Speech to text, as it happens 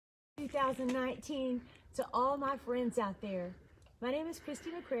2019 to all my friends out there. My name is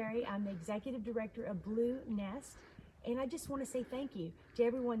Christy McCrary. I'm the Executive Director of Blue Nest, and I just want to say thank you to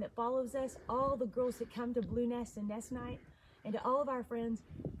everyone that follows us, all the girls that come to Blue Nest and Nest Night, and to all of our friends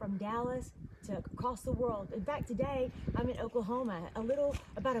from Dallas to across the world. In fact, today I'm in Oklahoma,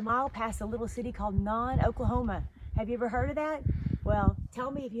 about a mile past a little city called Oklahoma. Have you ever heard of that? Well,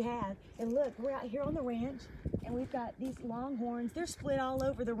 tell me if you have. And look, we're out here on the ranch, and we've got these longhorns. They're split all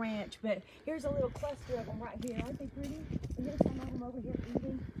over the ranch, but here's a little cluster of them right here. Aren't they pretty? And there's some of them over here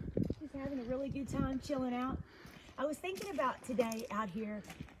eating. Just having a really good time chilling out. I was thinking about today out here,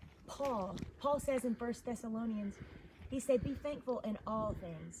 Paul says in 1 Thessalonians, he said, be thankful in all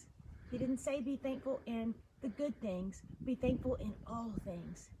things. He didn't say be thankful in the good things, be thankful in all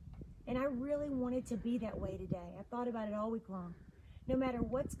things. And I really wanted to be that way today. I thought about it all week long. No matter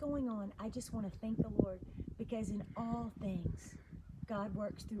what's going on, I just want to thank the Lord, because in all things, God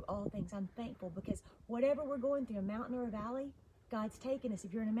works through all things. I'm thankful because whatever we're going through, a mountain or a valley, God's taking us.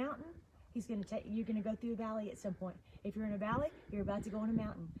 If you're in a mountain, you're going to go through a valley at some point. If you're in a valley, you're about to go on a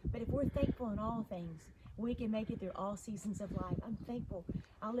mountain. But if we're thankful in all things, we can make it through all seasons of life. I'm thankful.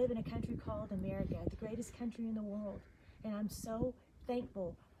 I live in a country called America, the greatest country in the world. And I'm so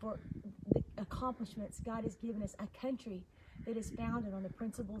thankful for the accomplishments God has given us, a country that is founded on the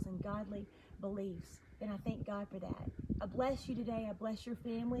principles and godly beliefs. And I thank God for that. I bless you today. I bless your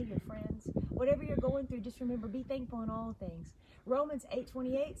family, your friends. Whatever you're going through, just remember, be thankful in all things. Romans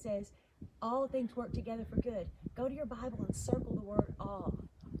 8:28 says, all things work together for good. Go to your Bible and circle the word all.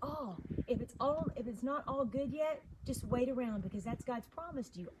 All. If it's not all good yet, just wait around, because that's God's promise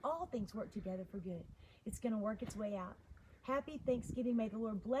to you. All things work together for good. It's going to work its way out. Happy Thanksgiving. May the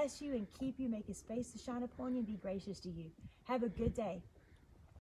Lord bless you and keep you, make his face to shine upon you and be gracious to you. Have a good day.